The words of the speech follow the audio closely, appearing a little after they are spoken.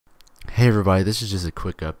Hey everybody, this is just a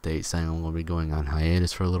quick update saying I'm going to be going on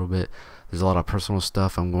hiatus for a little bit. There's a lot of personal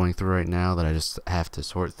stuff I'm going through right now that I just have to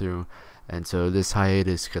sort through. And so this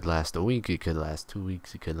hiatus could last a week, it could last 2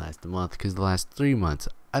 weeks, it could last a month, it could last 3 months.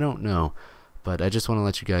 I don't know. But I just want to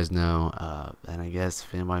let you guys know, and I guess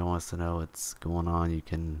if anybody wants to know what's going on, you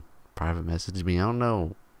can private message me. I don't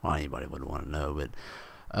know why anybody would want to know,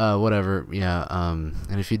 but whatever. Yeah,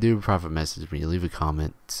 and if you do private message me, leave a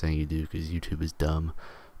comment saying you do, because YouTube is dumb.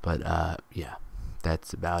 But yeah,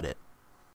 that's about it.